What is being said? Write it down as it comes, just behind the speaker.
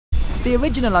The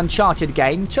original Uncharted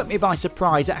game took me by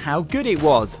surprise at how good it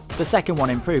was. The second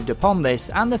one improved upon this,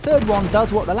 and the third one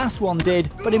does what the last one did,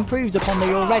 but improves upon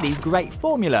the already great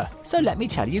formula. So let me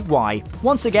tell you why.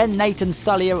 Once again, Nate and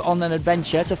Sully are on an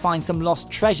adventure to find some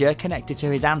lost treasure connected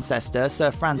to his ancestor,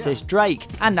 Sir Francis Drake,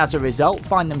 and as a result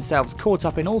find themselves caught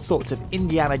up in all sorts of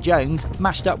Indiana Jones,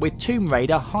 mashed up with Tomb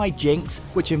Raider hijinks,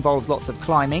 which involves lots of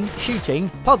climbing, shooting,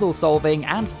 puzzle solving,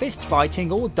 and fist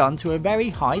fighting, all done to a very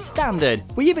high standard.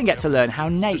 We even get to learn how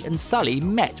Nate and Sully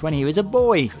met when he was a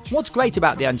boy. What's great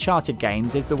about the Uncharted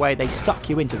games is the way they suck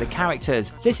you into the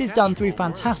characters. This is done through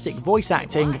fantastic voice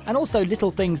acting and also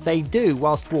little things they do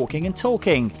whilst walking and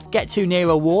talking. Get too near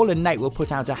a wall and Nate will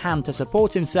put out a hand to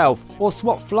support himself, or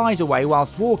swat flies away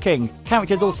whilst walking.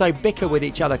 Characters also bicker with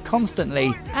each other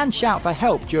constantly and shout for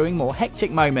help during more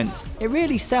hectic moments. It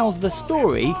really sells the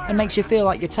story and makes you feel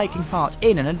like you're taking part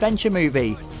in an adventure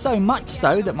movie. So much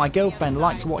so that my girlfriend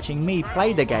likes watching me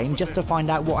play the game just to find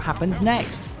out what happens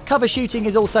next. Cover shooting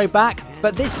is also back,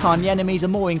 but this time the enemies are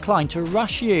more inclined to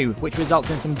rush you, which results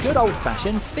in some good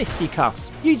old-fashioned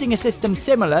fisticuffs. Using a system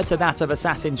similar to that of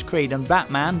Assassin's Creed and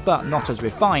Batman, but not as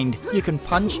refined, you can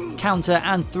punch, counter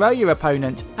and throw your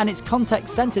opponent, and it's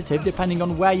context sensitive depending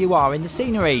on where you are in the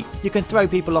scenery. You can throw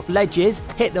people off ledges,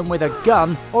 hit them with a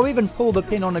gun, or even pull the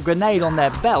pin on a grenade on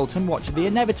their belt and watch the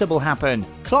inevitable happen.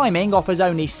 Climbing offers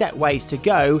only set ways to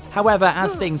go, however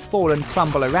as things fall and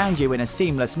crumble around you in a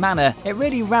seamless manner, it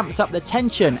really ramps up the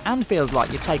tension and feels like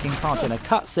you're taking part in a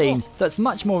cutscene that's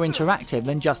much more interactive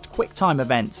than just quick time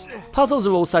events. Puzzles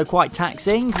are also quite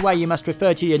taxing, where you must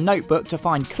refer to your notebook to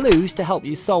find clues to help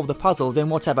you solve the puzzles in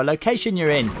whatever location you're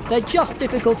in. They're just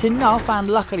difficult enough, and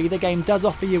luckily the game does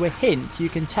offer you a hint you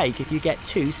can take if you get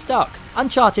too stuck.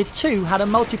 Uncharted 2 had a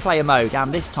multiplayer mode,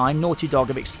 and this time Naughty Dog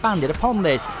have expanded upon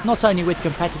this, not only with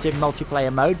competitive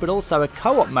multiplayer mode but also a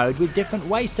co-op mode with different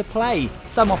ways to play.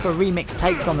 Some offer remixed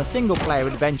takes on the single player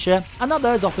adventure, and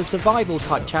others offer survival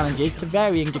type challenges to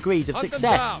varying degrees of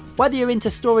success. Whether you're into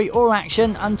story or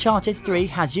action, Uncharted 3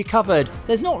 has you covered.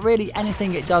 There's not really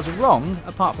anything it does wrong,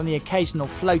 apart from the occasional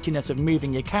floatiness of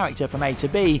moving your character from A to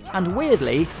B, and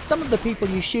weirdly, some of the people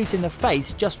you shoot in the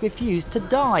face just refuse to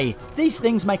die. These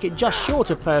things make it just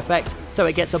short of perfect, so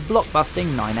it gets a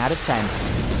blockbusting 9 out of 10.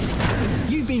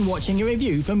 You've been watching a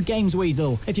review from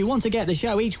Gamesweasel. If you want to get the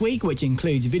show each week, which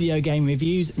includes video game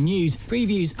reviews, news,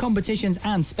 previews, competitions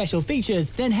and special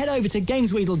features, then head over to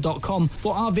Gamesweasel.com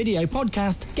for our video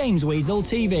podcast, Gamesweasel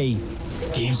TV.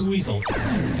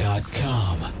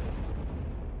 Gamesweasel.com